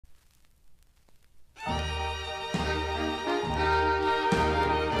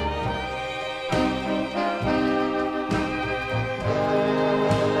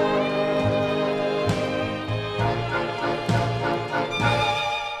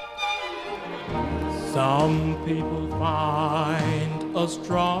Some people find a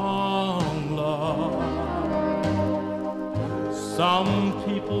strong love. Some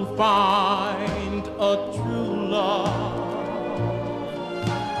people find a true love.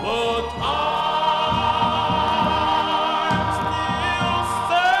 But I'm still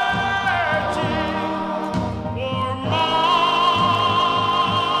searching for my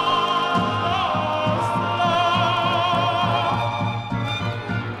lost love.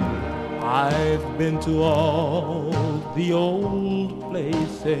 I've been to all the old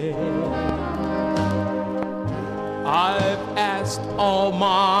places. I've asked all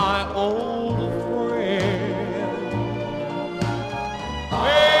my old friends,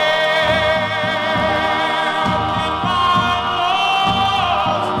 where can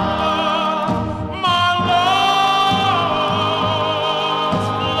my lost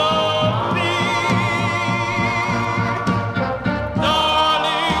love be?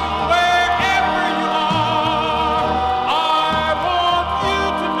 Darling, wherever you are, I want you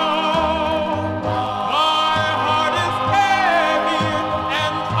to know my heart is heavy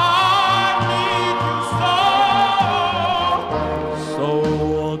and I need you so. So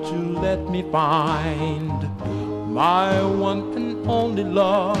won't you let me find my one and only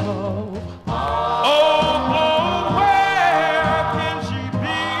love? Oh, where can she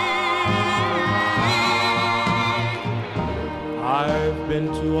be? I've been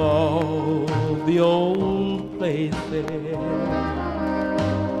to all the old places.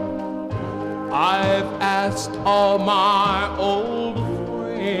 I've asked all my old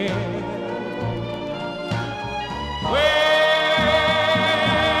friends, where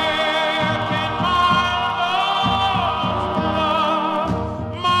can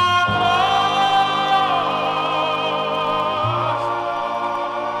my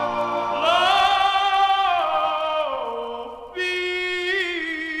love be?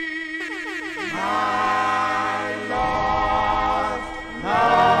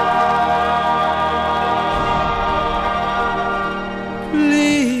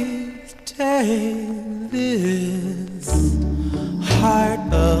 Please take this heart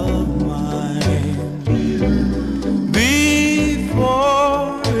of mine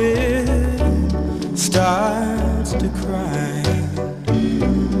before it starts to cry.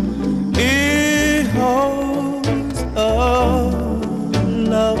 It holds a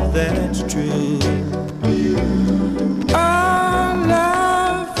love that's true, a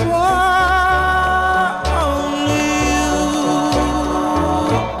love for only you.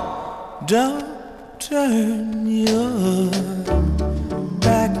 Don't turn your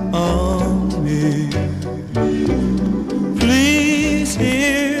back on me. Please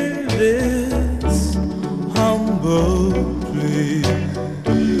hear this humble plea.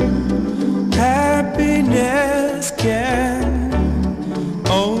 Happiness can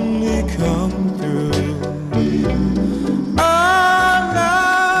only come through a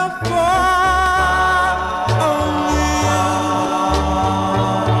love for only you.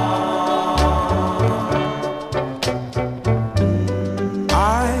 I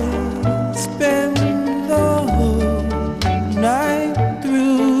spend the whole night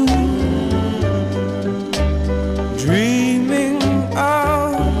through dreaming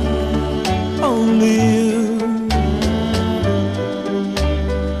of only you,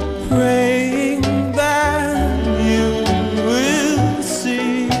 praying that you will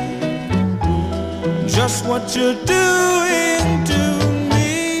see just what you're doing to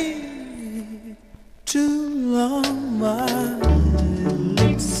me. Too long my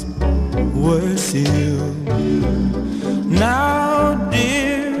lips were sealed. Now,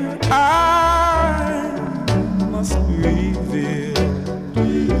 dear, I must reveal.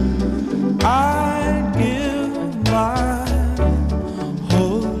 I'd give my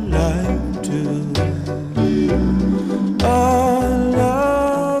whole life to a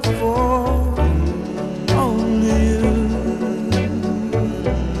love for only you,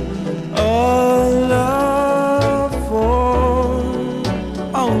 a love for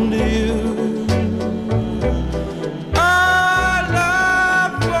only you, a love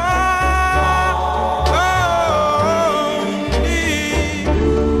for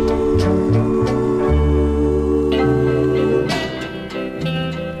only you.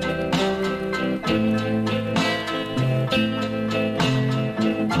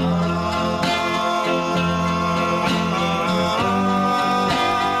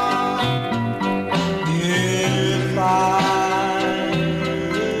 If I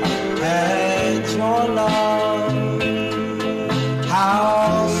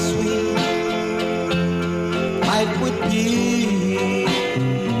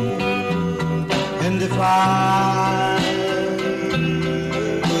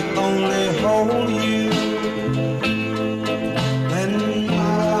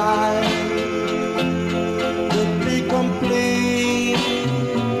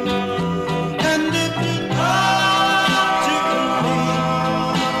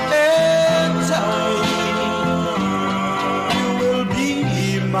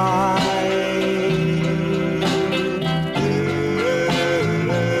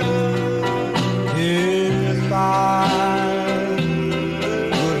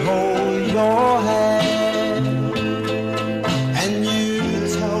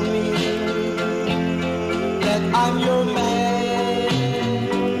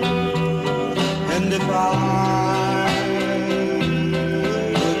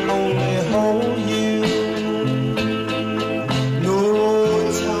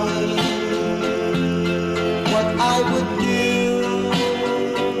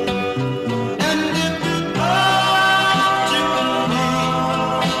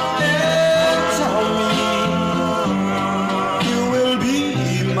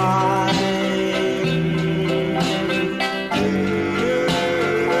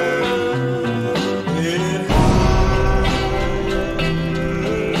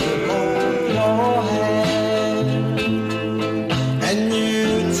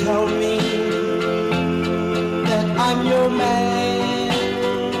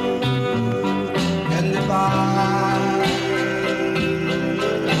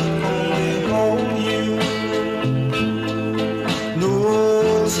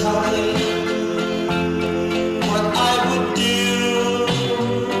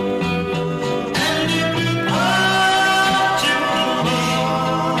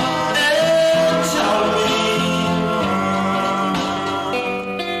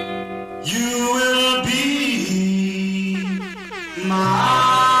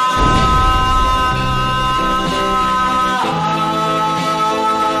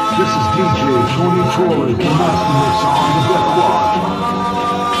This is DJ Tony Torres, the master mix on the Death Watch.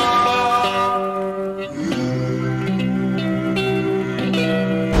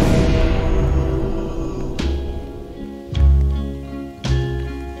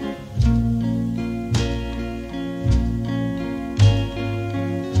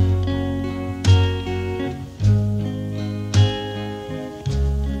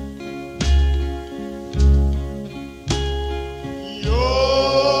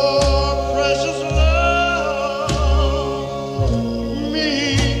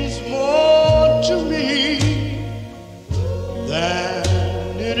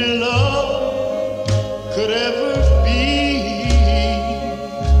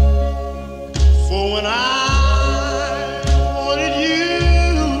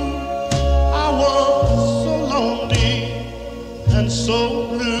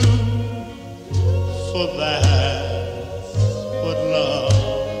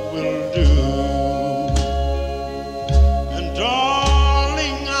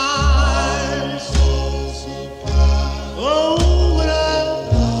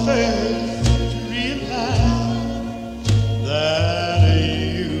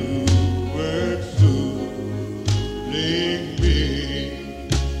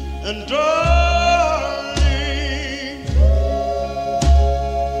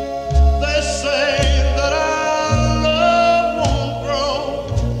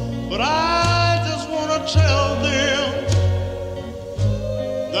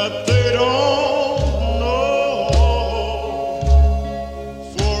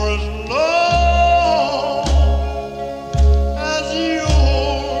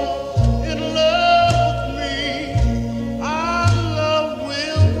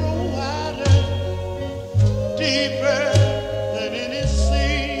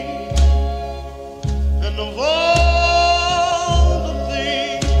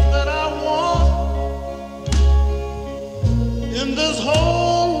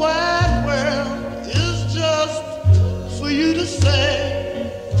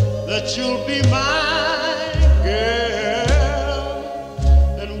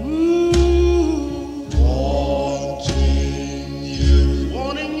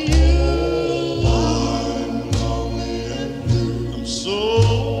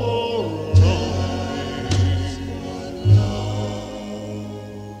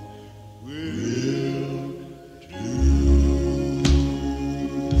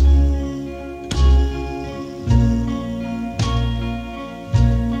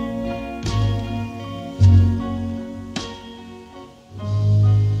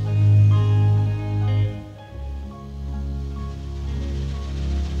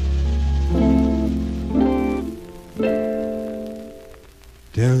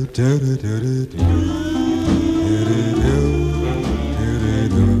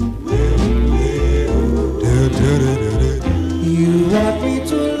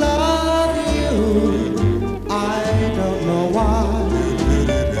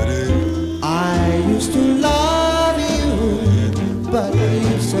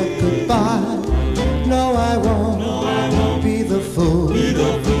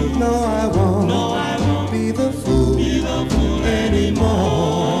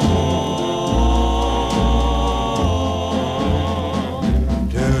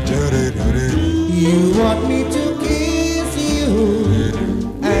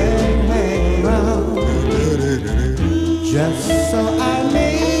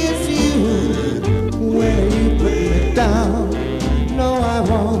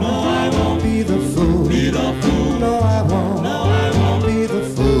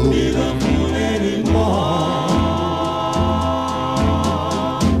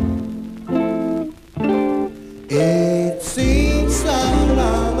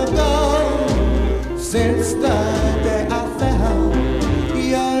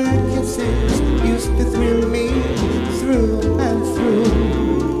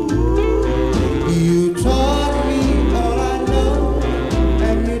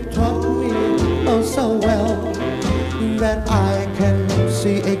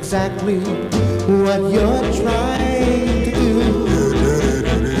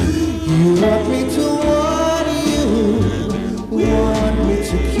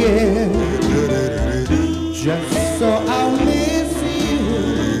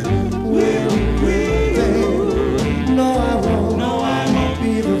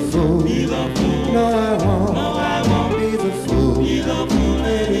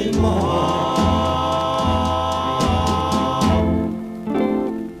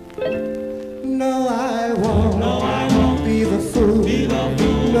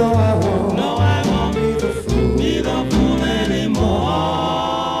 No, I won't be the fool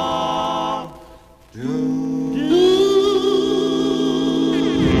anymore.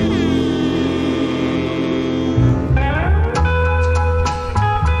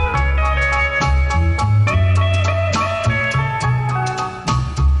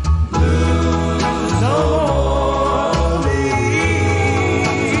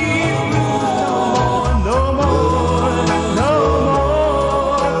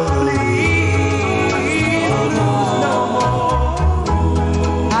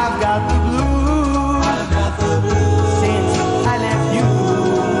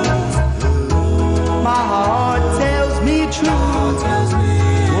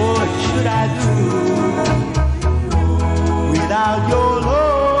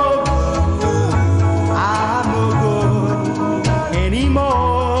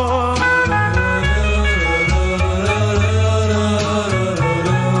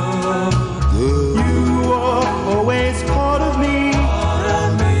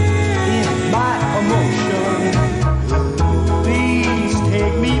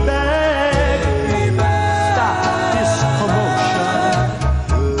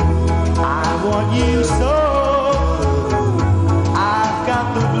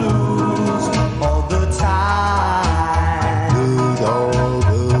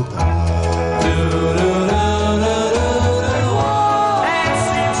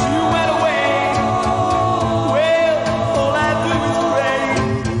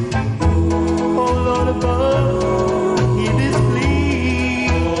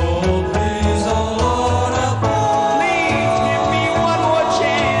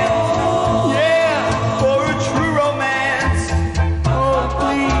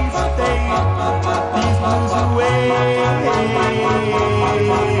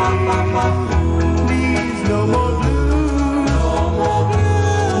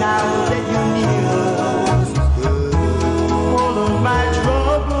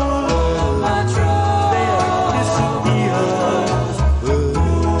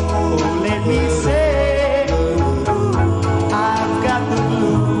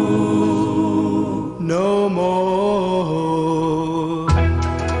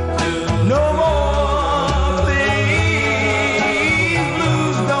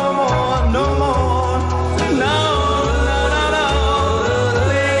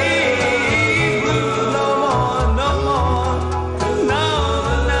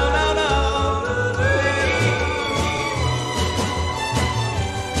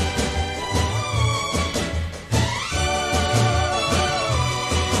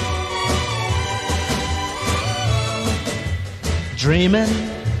 dreaming,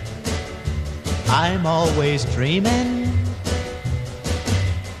 I'm always dreaming,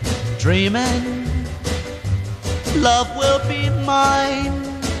 dreaming, love will be mine.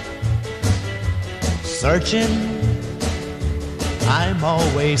 Searching, I'm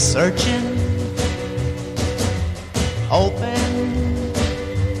always searching, hoping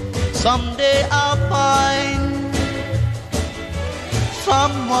someday I'll find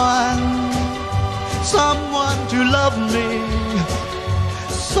someone to love me,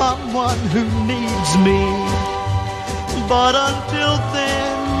 someone who needs me. But until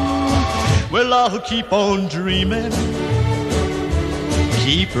then, well, I'll keep on dreaming,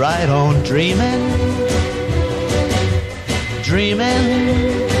 keep right on dreaming,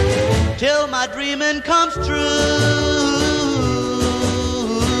 dreaming till my dreaming comes true.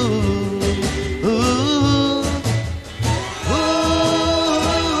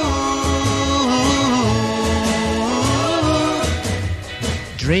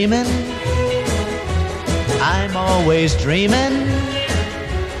 Dreaming, I'm always dreaming,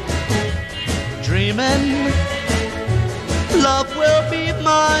 dreaming, love will be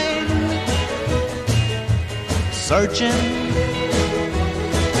mine. Searching,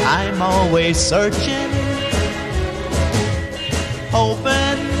 I'm always searching,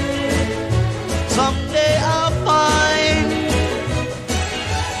 hoping someday I'll find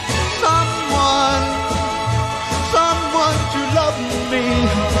someone to love me,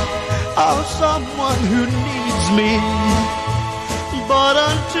 oh, someone who needs me. But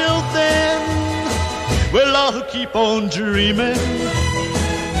until then, well, I'll keep on dreaming,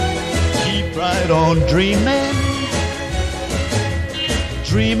 keep right on dreaming,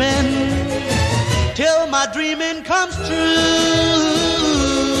 dreaming till my dreaming comes true.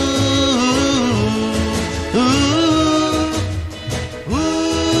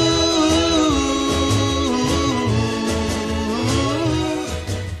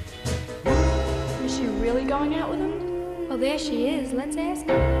 Going out with him? Well, there she is. Let's ask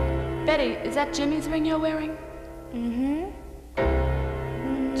her. Betty, is that Jimmy's ring you're wearing? Mm-hmm.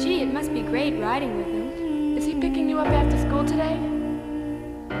 Gee, it must be great riding with him. Is he picking you up after school today?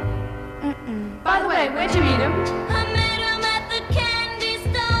 Mm-mm. By the way, where'd you meet him? I met him at the candy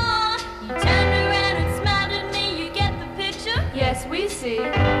store. He turned around and smiled at me. You get the picture? Yes, we see.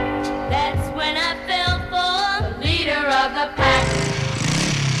 That's when I fell for the leader of the pack.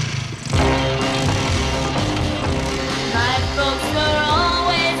 My folks were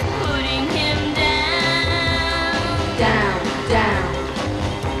always putting him down. Down, down.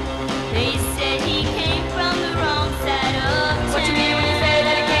 They said he came from the wrong side of town. What you mean when you say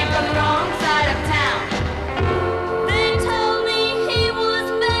that he came from the wrong side of town? They told me he was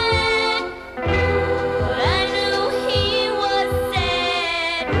bad, but I knew he was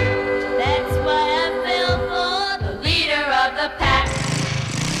sad. That's why I fell for the leader of the pack.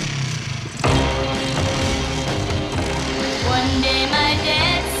 One day my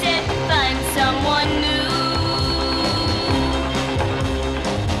dad said, find someone new.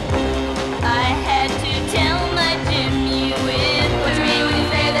 I had to tell my Jim you with What you mean when you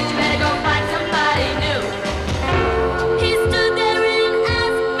say that you better go find somebody new? He stood there and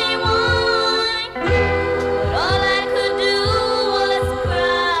asked me why, but all I could do was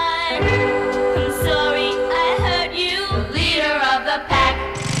cry. I'm sorry I hurt you, leader of the pack.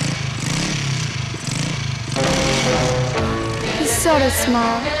 He sort of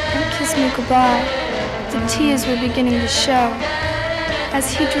smiled and kissed me goodbye. The tears were beginning to show.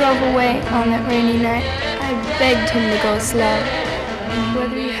 As he drove away on that rainy night, I begged him to go slow.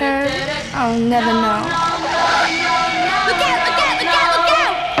 Whether he heard, I'll never know. Look out, look out, look out, look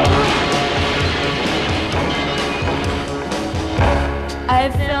out! I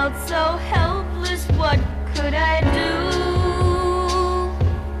felt so helpless, what could I do?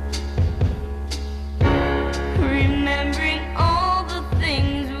 Remembering all the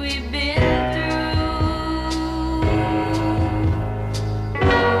things we've been through.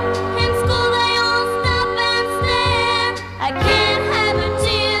 In school they all stop and stare. I can't have the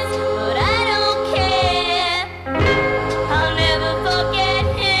tears, but I don't care. I'll never forget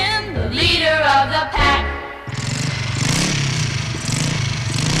him, the leader of the pack.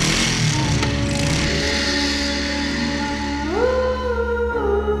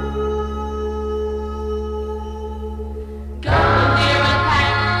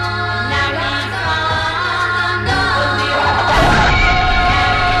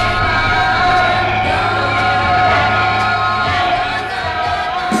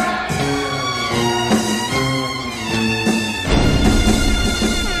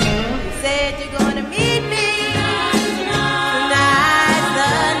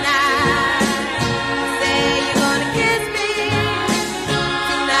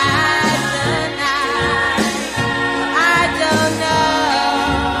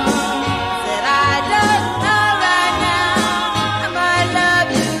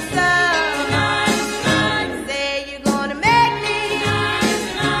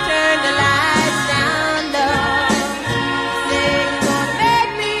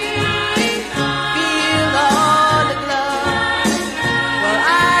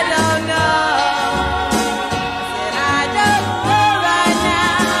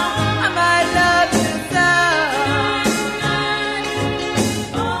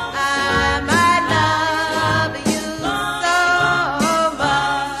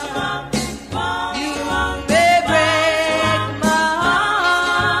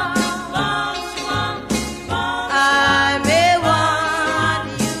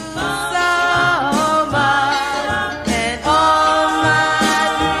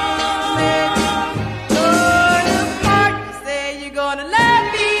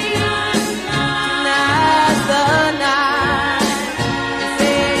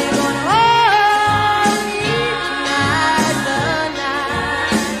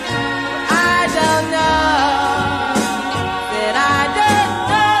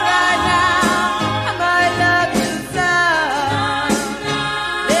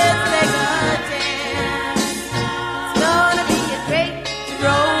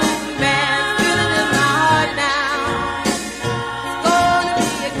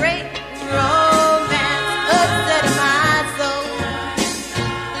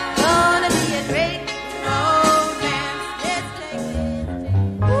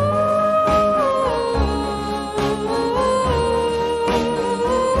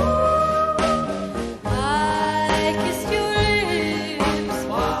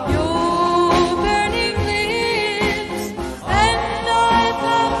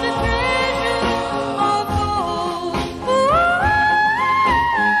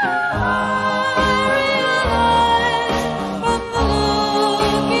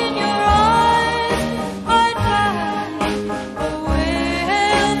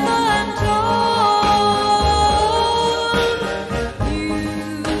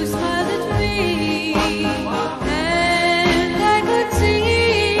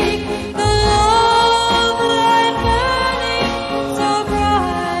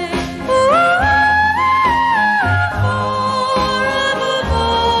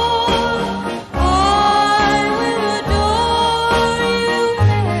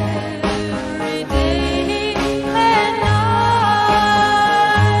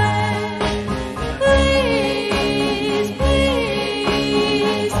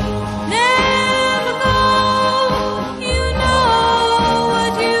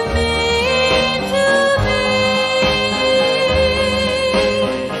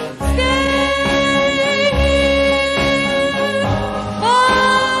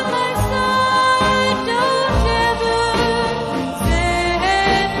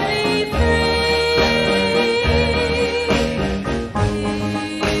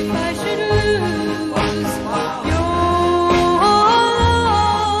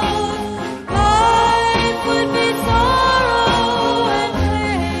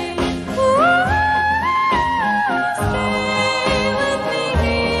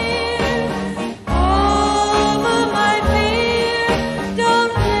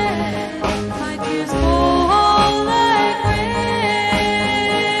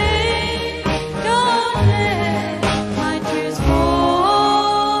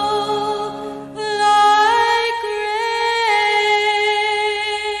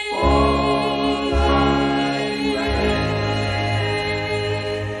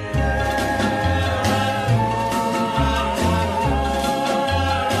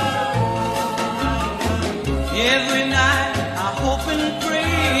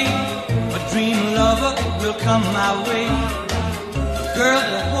 will come my way. Girl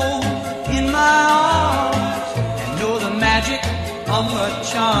to hold in my arms and know the magic of her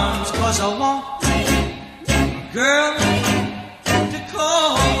charms. 'Cause I want a girl to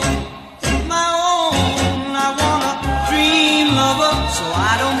call my own. I want a dream lover so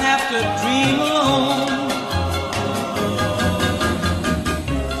I don't have to dream alone.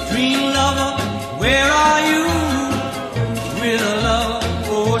 Dream lover, where are you? With a love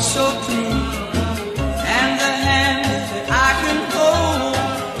oh so true, and the hand that I can hold,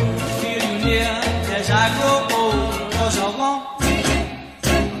 feel you near as I grow old. 'Cause I want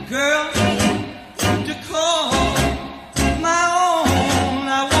a girl to call my own.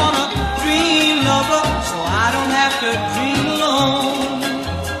 I want a dream lover so I don't have to dream alone.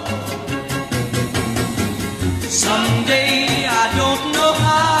 Someday, I don't know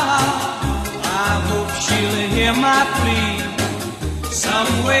how, I hope she'll hear my plea.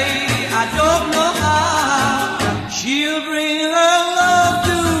 Some way, I don't know how, she'll bring her love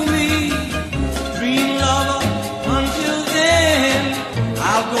to me. Dream lover, until then,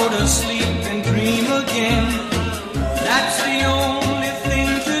 I'll go to sleep and dream again. That's the only thing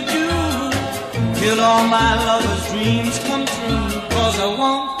to do, till all my lover's dreams come true. 'Cause I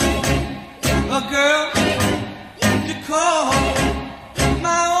want a girl to call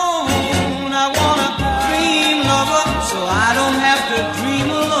my own. I want a dream lover so I don't have to dream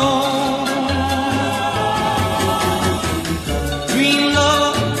alone. Dream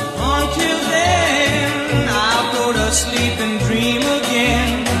lover, until then, I'll go to sleep and dream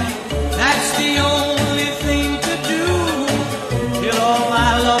again. That's the only thing to do, till all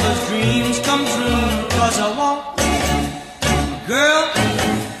my lover's dreams come true. 'Cause I want a girl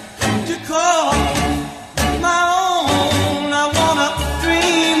to call my own. I want a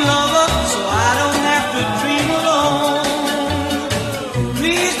dream lover so I don't have to dream alone.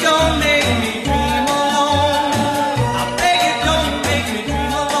 Please don't make me dream alone. I beg you, don't make me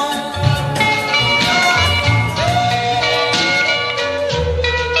dream alone.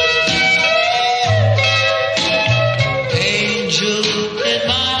 Angel in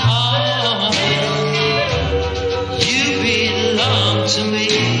my heart, you belong to me,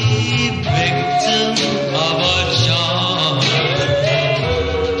 victim of a charm.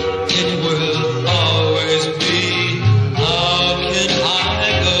 It will always be. How can I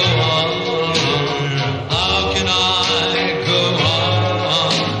go on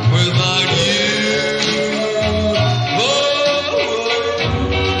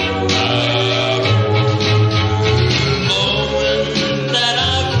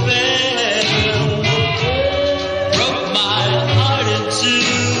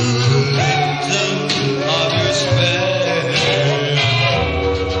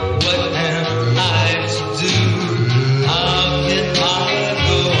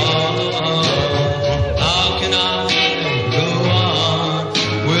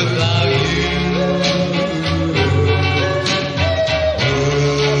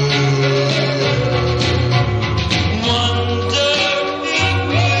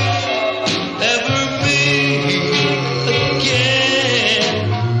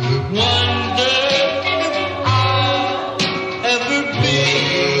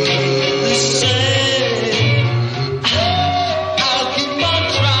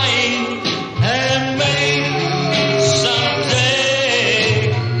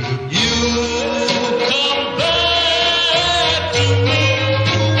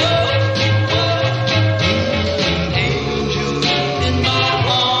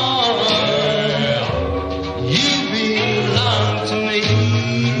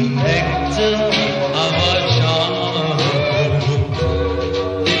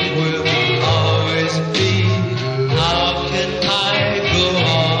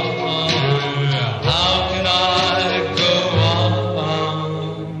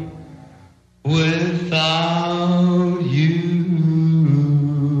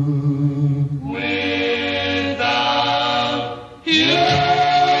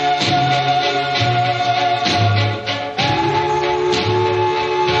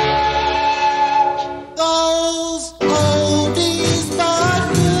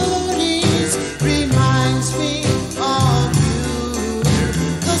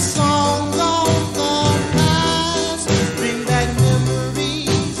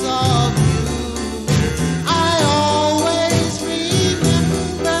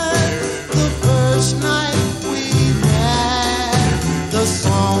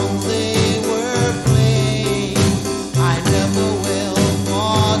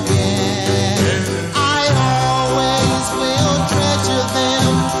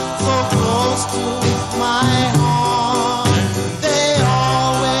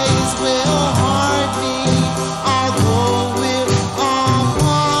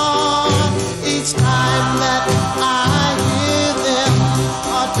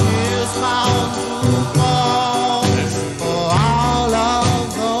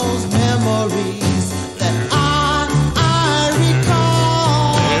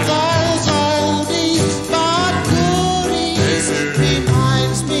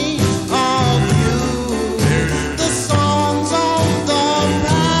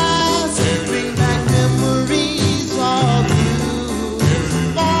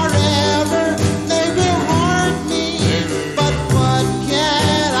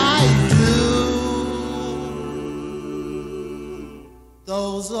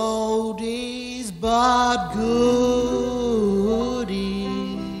Those oldies but goodies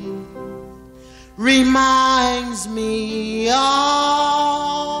reminds me of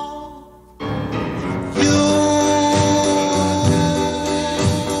you.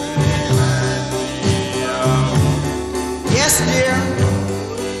 Yes, dear,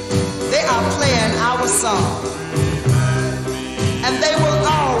 they are playing our song, and they will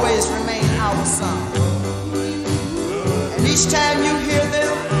always remain our song. And each time you hear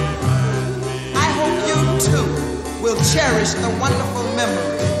them, I hope you too will cherish the wonderful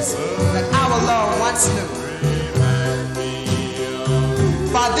memories that our Lord once knew.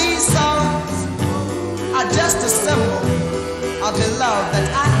 For these songs are just a symbol of the love that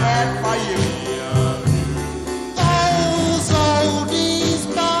I had for you. Those oldies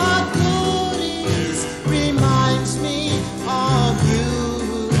but goodies reminds me of you.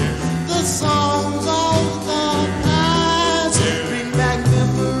 The songs of the past bring back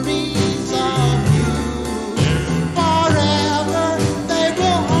memories of you. Forever they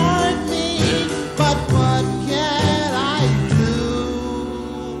will haunt me, but what can I do?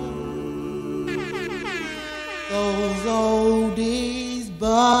 Those oldies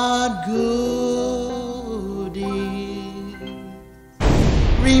but goodies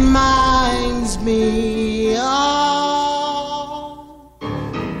reminds me of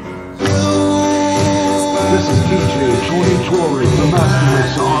you. This is DJ Torres, the master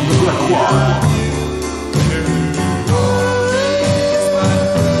mixer on the record.